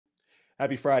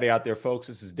Happy Friday out there, folks.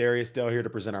 This is Darius Dale here to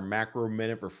present our macro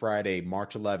minute for Friday,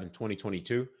 March 11,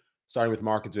 2022. Starting with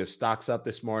markets, we have stocks up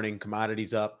this morning,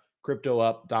 commodities up, crypto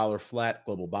up, dollar flat,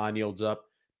 global bond yields up.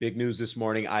 Big news this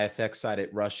morning: IFX cited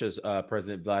Russia's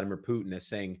President Vladimir Putin as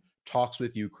saying talks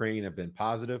with Ukraine have been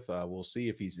positive. We'll see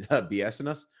if he's BSing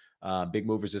us. Big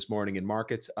movers this morning in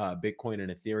markets: Bitcoin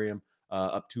and Ethereum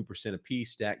up 2%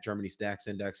 apiece. Germany's DAX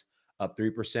index up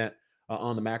 3%.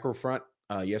 On the macro front,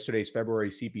 yesterday's February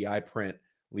CPI print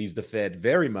leaves the Fed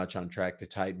very much on track to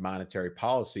tighten monetary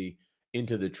policy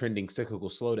into the trending cyclical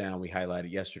slowdown we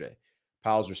highlighted yesterday.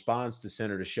 Powell's response to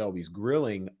Senator Shelby's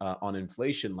grilling on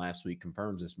inflation last week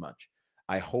confirms as much.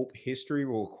 I hope history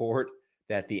will record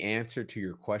that the answer to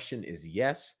your question is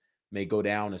yes, may go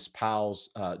down as Powell's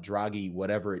Draghi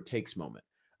whatever it takes moment,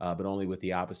 but only with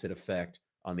the opposite effect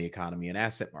on the economy and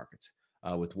asset markets.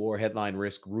 With war headline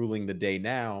risk ruling the day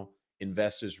now,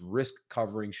 investors risk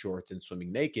covering shorts and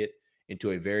swimming naked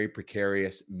into a very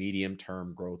precarious medium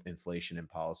term growth, inflation, and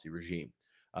policy regime.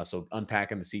 So,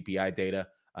 unpacking the CPI data.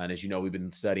 And as you know, we've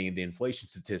been studying the inflation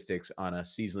statistics on a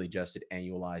seasonally adjusted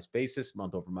annualized basis,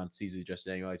 month over month, seasonally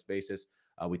adjusted annualized basis.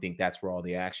 We think that's where all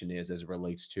the action is as it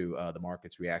relates to the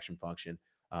market's reaction function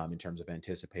in terms of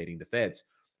anticipating the Fed's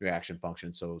reaction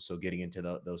function. So getting into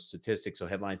those statistics. So,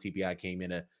 headline CPI came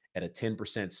in at a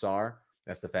 10% SAR.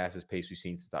 That's the fastest pace we've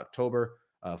seen since October.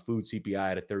 Food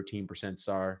CPI at a 13%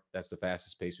 SAR. That's the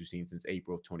fastest pace we've seen since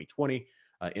April of 2020.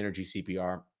 Energy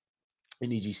CPR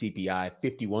and EG CPI,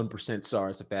 51% SAR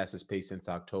is the fastest pace since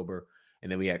October.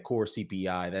 And then we had core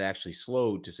CPI that actually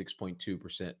slowed to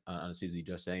 6.2% on a seasonally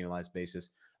adjusted annualized basis.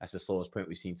 That's the slowest print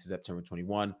we've seen since September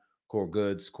 21. Core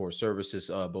goods, core services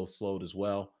both slowed as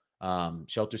well.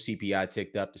 Shelter CPI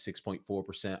ticked up to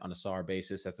 6.4% on a SAR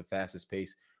basis. That's the fastest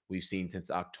pace we've seen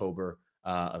since October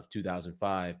of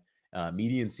 2005.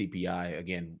 Median CPI,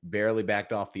 again, barely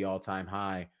backed off the all-time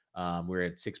high. We're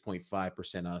at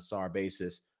 6.5% on a SAR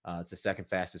basis. It's the second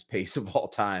fastest pace of all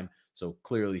time. So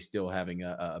clearly still having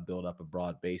a buildup of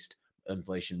broad-based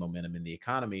inflation momentum in the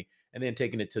economy. And then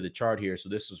taking it to the chart here. So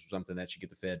this is something that should get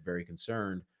the Fed very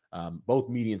concerned. Both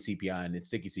median CPI and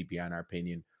sticky CPI, in our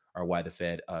opinion, are why the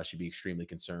Fed should be extremely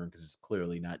concerned, because it's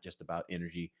clearly not just about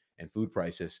energy and food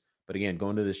prices. But again,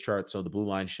 going to this chart, so the blue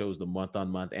line shows the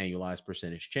month-on-month annualized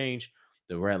percentage change.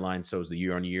 The red line shows the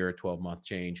year-on-year 12-month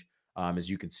change. As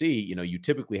you can see, you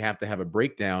typically have to have a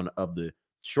breakdown of the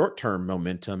short-term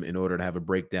momentum in order to have a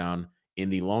breakdown in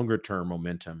the longer-term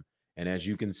momentum. And as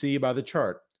you can see by the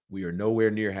chart, we are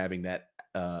nowhere near having that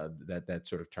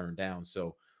sort of turn down.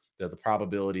 So the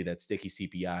probability that sticky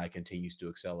CPI continues to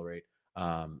accelerate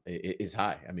is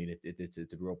high. I mean, it's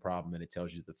a real problem, and it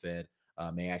tells you that the Fed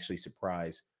may actually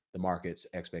surprise the market's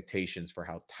expectations for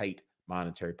how tight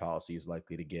monetary policy is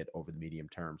likely to get over the medium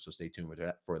term. So stay tuned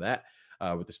for that.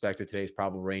 With respect to today's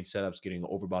probable range setups, getting an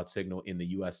overbought signal in the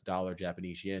U.S. dollar,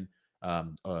 Japanese yen,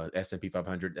 S&P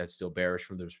 500, that's still bearish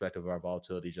from the perspective of our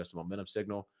volatility adjusted momentum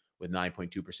signal with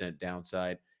 9.2%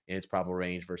 downside in its probable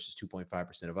range versus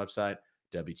 2.5% of upside.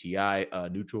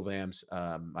 WTI, neutral VAMs,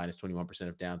 minus 21%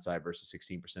 of downside versus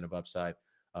 16% of upside.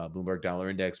 Bloomberg Dollar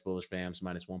Index, bullish VAMs,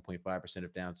 minus 1.5%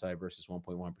 of downside versus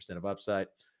 1.1% of upside.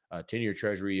 10-year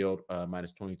Treasury yield,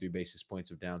 minus 23 basis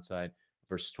points of downside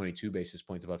versus 22 basis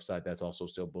points of upside. That's also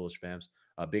still bullish VAMs.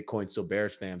 Bitcoin still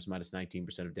bearish VAMs, minus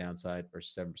 19% of downside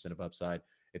versus 7% of upside.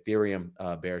 Ethereum,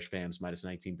 bearish VAMs, minus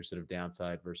 19% of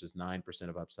downside versus 9%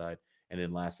 of upside. And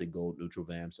then lastly, gold neutral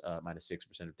VAMs, minus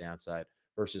 6% of downside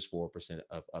versus 4%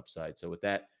 of upside. So with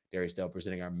that, Darius Dale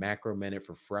presenting our macro minute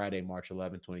for Friday, March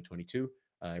 11, 2022.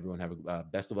 Everyone have a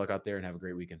best of luck out there and have a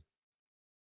great weekend.